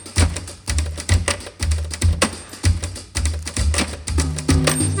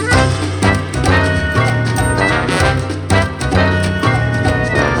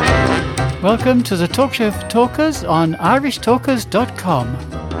Welcome to the Talk Show for Talkers on irishtalkers.com.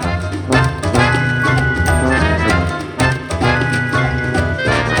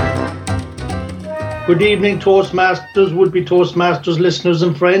 Good evening, Toastmasters, would-be Toastmasters listeners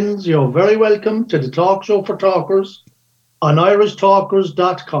and friends. You're very welcome to the Talk Show for Talkers on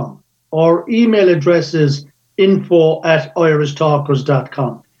irishtalkers.com. Our email address is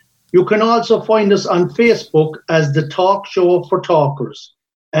info@irishtalkers.com. You can also find us on Facebook as the Talk Show for Talkers.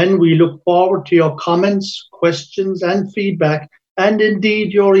 And we look forward to your comments, questions and feedback, and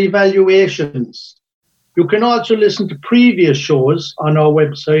indeed your evaluations. You can also listen to previous shows on our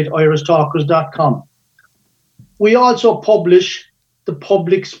website, irishtalkers.com. We also publish the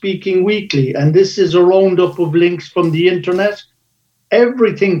Public Speaking Weekly, and this is a roundup of links from the internet.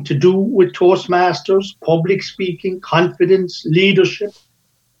 Everything to do with Toastmasters, public speaking, confidence, leadership,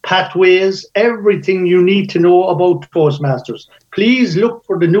 pathways, everything you need to know about Toastmasters. Please look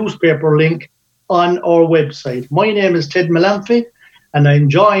for the newspaper link on our website. My name is Ted Malanfi, and I'm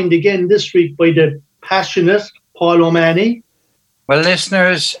joined again this week by the passionate Paul O'Mahony. Well,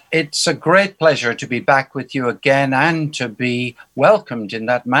 listeners, it's a great pleasure to be back with you again and to be welcomed in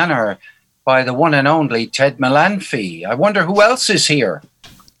that manner by the one and only Ted Malanfi. I wonder who else is here.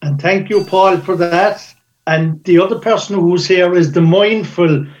 And thank you, Paul, for that. And the other person who's here is the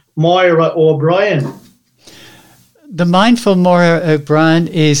mindful Moira O'Brien. The mindful Moira O'Brien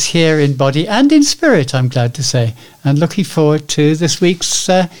is here in body and in spirit, I'm glad to say. And looking forward to this week's,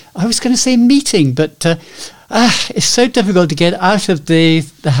 I was going to say meeting, but it's so difficult to get out of the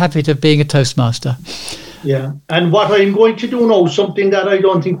habit of being a Toastmaster. Yeah, and what I'm going to do now, something that I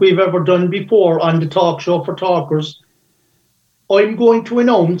don't think we've ever done before on the Talk Show for Talkers, I'm going to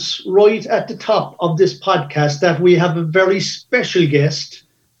announce right at the top of this podcast that we have a very special guest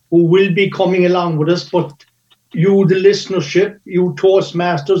who will be coming along with us, but you, the listenership, you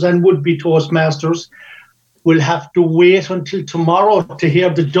Toastmasters and would-be Toastmasters, will have to wait until tomorrow to hear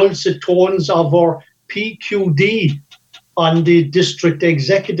the dulcet tones of our PQD on the district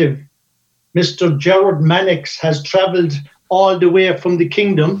executive. Mr. Gerard Mannix has travelled all the way from the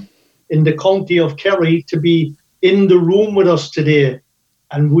Kingdom in the county of Kerry to be in the room with us today.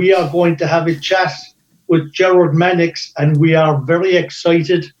 And we are going to have a chat with Gerard Mannix, and we are very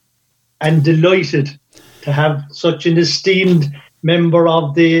excited and delighted to have such an esteemed member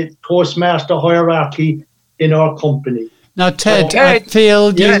of the Toastmaster hierarchy in our company. Now, Ted, So, I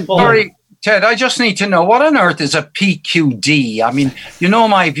feel you... Sorry, Ted, I just need to know, what on earth is a PQD? I mean, you know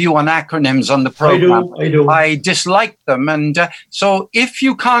my view on acronyms on the program. I do. I dislike them. And so if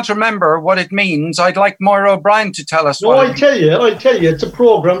you can't remember what it means, I'd like Moira O'Brien to tell us No, I'll tell you, it's a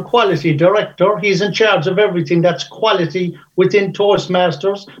program quality director. He's in charge of everything that's quality within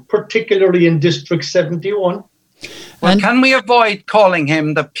Toastmasters, particularly in District 71. Well, can we avoid calling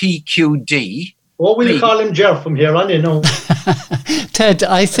him the PQD? Or we'll call him Jer from here on, you know. Ted,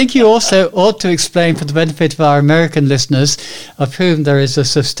 I think you also ought to explain, for the benefit of our American listeners, of whom there is a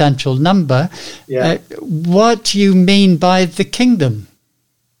substantial number, what you mean by the Kingdom.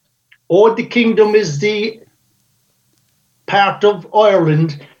 Oh, the Kingdom is the part of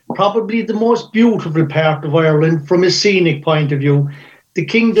Ireland, probably the most beautiful part of Ireland from a scenic point of view. The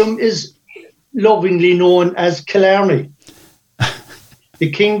Kingdom is lovingly known as Killarney. The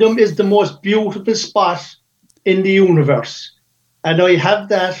Kingdom is the most beautiful spot in the universe. And I have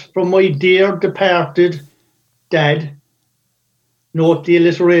that from my dear departed dad. Note the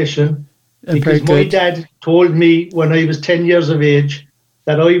alliteration. Because my dad told me when I was 10 years of age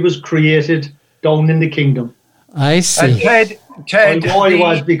that I was created down in the Kingdom. I see. Ted, I know I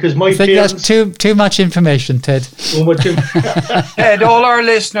was, because my parents... That's too much information, Ted. Too much Ted, all our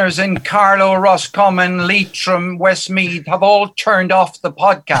listeners in Carlow, Roscommon, Leitrim, Westmeath have all turned off the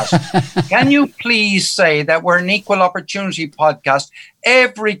podcast. Can you please say that we're an equal opportunity podcast?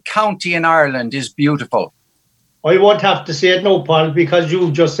 Every county in Ireland is beautiful. I won't have to say it now, Paul, because you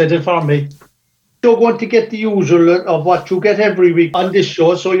just said it for me. You're going to get the usual of what you get every week on this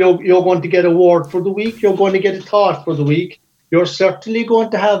show. So you're going to get a word for the week. You're going to get a thought for the week. You're certainly going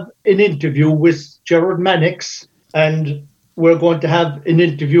to have an interview with Gerard Mannix, and we're going to have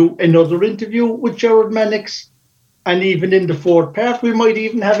another interview with Gerard Mannix, and even in the fourth part, we might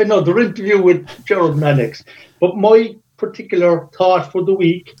even have another interview with Gerard Mannix. But my particular thought for the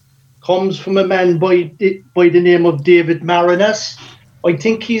week comes from a man by the name of David Maraniss. I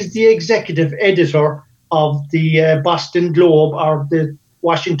think he's the executive editor of the Boston Globe or the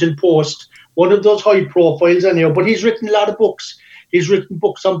Washington Post, one of those high profiles anyhow, but he's written a lot of books. He's written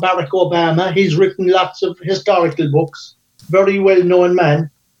books on Barack Obama. He's written lots of historical books. Very well-known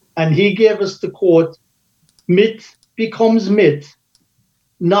man. And he gave us the quote, "Myth becomes myth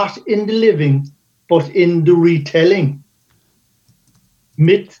not in the living, but in the retelling.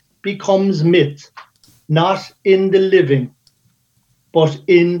 Myth becomes myth, not in the living, but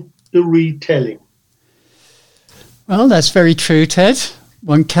in the retelling. Well, that's very true, Ted.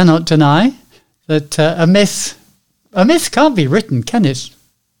 One cannot deny that a myth can't be written, can it?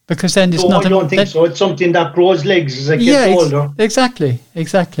 Because then it's not. I don't think so. It's something that grows legs as it gets older.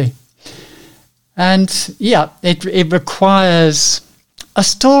 Exactly. And it requires a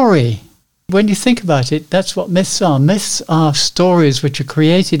story. When you think about it, that's what myths are. Myths are stories which are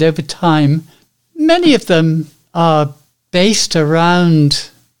created over time. Many of them are based around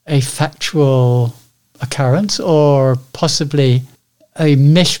a factual occurrence or possibly a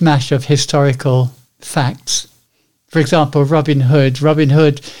mishmash of historical facts. For example, Robin Hood. Robin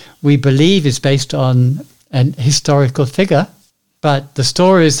Hood, we believe, is based on an historical figure, but the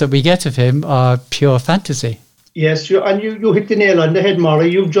stories that we get of him are pure fantasy. Yes, you hit the nail on the head, Mara.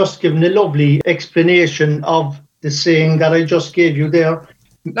 You've just given a lovely explanation of the saying that I just gave you there.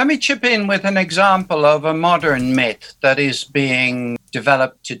 Let me chip in with an example of a modern myth that is being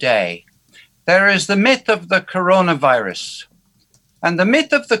developed today. There is the myth of the coronavirus. And the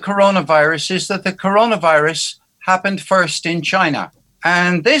myth of the coronavirus is that the coronavirus happened first in China.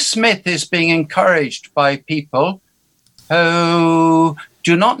 And this myth is being encouraged by people who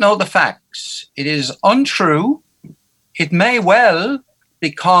do not know the facts. It is untrue. It may well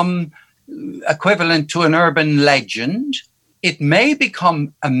become equivalent to an urban legend. It may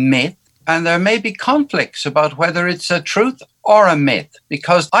become a myth, and there may be conflicts about whether it's a truth or a myth,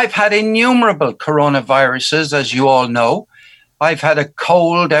 because I've had innumerable coronaviruses, as you all know. I've had a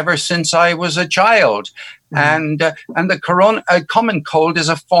cold ever since I was a child. And a common cold is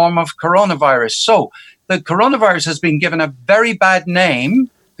a form of coronavirus. So the coronavirus has been given a very bad name.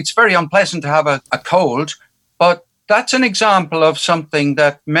 It's very unpleasant to have a cold, but that's an example of something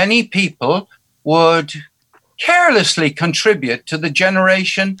that many people would carelessly contribute to the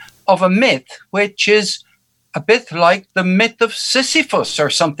generation of a myth, which is a bit like the myth of Sisyphus or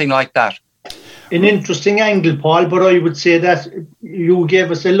something like that. An interesting angle, Paul, but I would say that you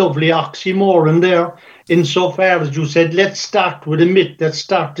gave us a lovely oxymoron there, insofar as you said, let's start with a myth that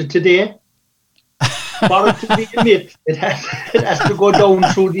started today. For it to be a myth, it has to go down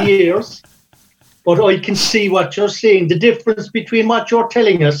through the years. But I can see what you're saying, the difference between what you're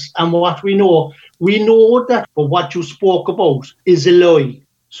telling us and what we know. We know that what you spoke about is a lie.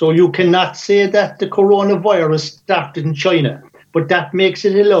 So you cannot say that the coronavirus started in China, but that makes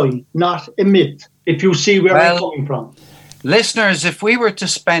it a lie, not a myth, if you see where I'm coming from. Listeners, if we were to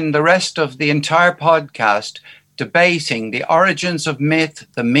spend the rest of the entire podcast debating the origins of myth,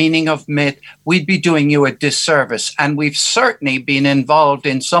 the meaning of myth, we'd be doing you a disservice. And we've certainly been involved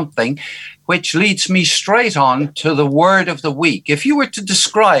in something which leads me straight on to the word of the week. If you were to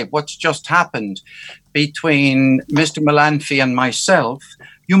describe what's just happened between Mr. Melanphy and myself,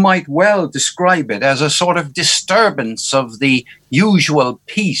 you might well describe it as a sort of disturbance of the usual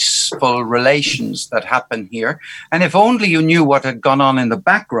peaceful relations that happen here. And if only you knew what had gone on in the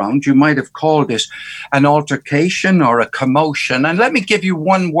background, you might have called it an altercation or a commotion. And let me give you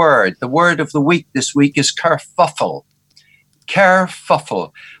one word. The word of the week this week is kerfuffle.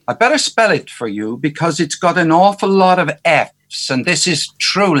 Kerfuffle. I better spell it for you because it's got an awful lot of F's, and this is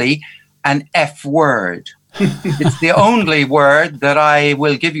truly an F word. It's the only word that I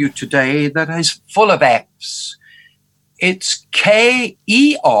will give you today that is full of F's. It's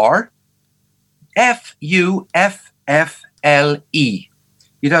KERFUFFLE.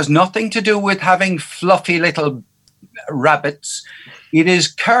 It has nothing to do with having fluffy little rabbits. It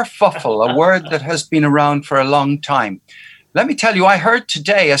is kerfuffle, a word that has been around for a long time. Let me tell you, I heard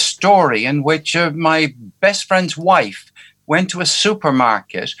today a story in which my best friend's wife went to a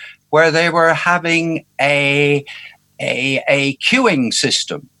supermarket where they were having a queuing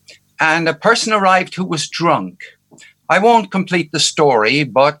system, and a person arrived who was drunk. I won't complete the story,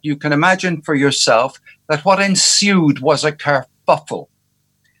 but you can imagine for yourself that what ensued was a kerfuffle.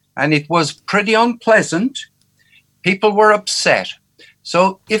 And it was pretty unpleasant. People were upset.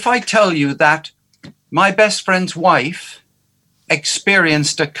 So if I tell you that my best friend's wife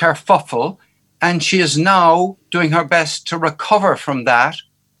experienced a kerfuffle and she is now doing her best to recover from that,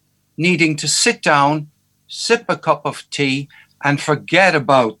 needing to sit down, sip a cup of tea, and forget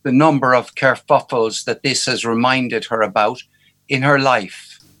about the number of kerfuffles that this has reminded her about in her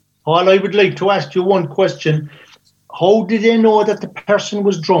life. Paul, I would like to ask you one question. How did they know that the person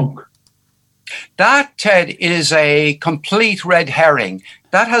was drunk? That, Ted, is a complete red herring.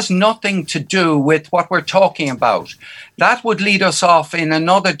 That has nothing to do with what we're talking about. That would lead us off in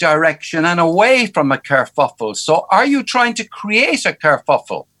another direction and away from a kerfuffle. So are you trying to create a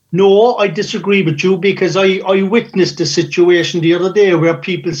kerfuffle? No, I disagree with you, because I witnessed a situation the other day where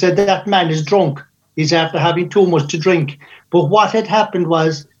people said that man is drunk. He's after having too much to drink. But what had happened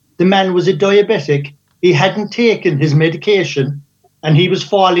was the man was a diabetic. He hadn't taken his medication and he was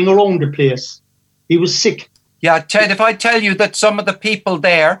falling around the place. He was sick. Yeah, Ted, if I tell you that some of the people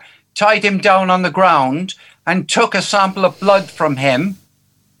there tied him down on the ground and took a sample of blood from him,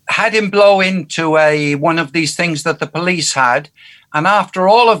 had him blow into one of these things that the police had, and after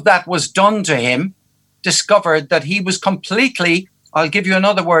all of that was done to him, discovered that he was completely, I'll give you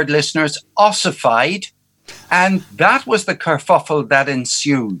another word, listeners, ossified, and that was the kerfuffle that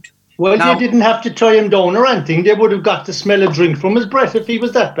ensued. Well, now, they didn't have to tie him down or anything. They would have got to smell a drink from his breath if he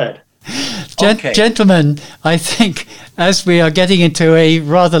was that bad. Okay. Gentlemen, I think as we are getting into a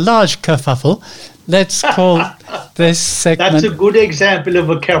rather large kerfuffle, let's call this segment... That's a good example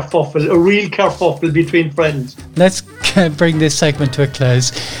of a kerfuffle, a real kerfuffle between friends. Let's bring this segment to a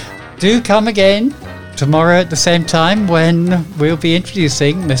close. Do come again tomorrow at the same time when we'll be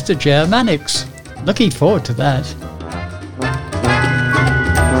introducing Mr. Ger Mannix. Looking forward to that.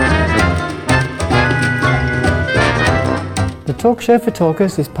 The Talk Show for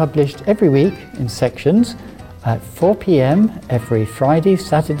Talkers is published every week in sections at 4 p.m. every Friday,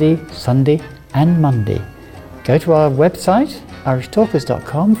 Saturday, Sunday and Monday. Go to our website,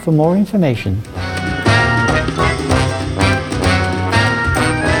 irishtalkers.com, for more information.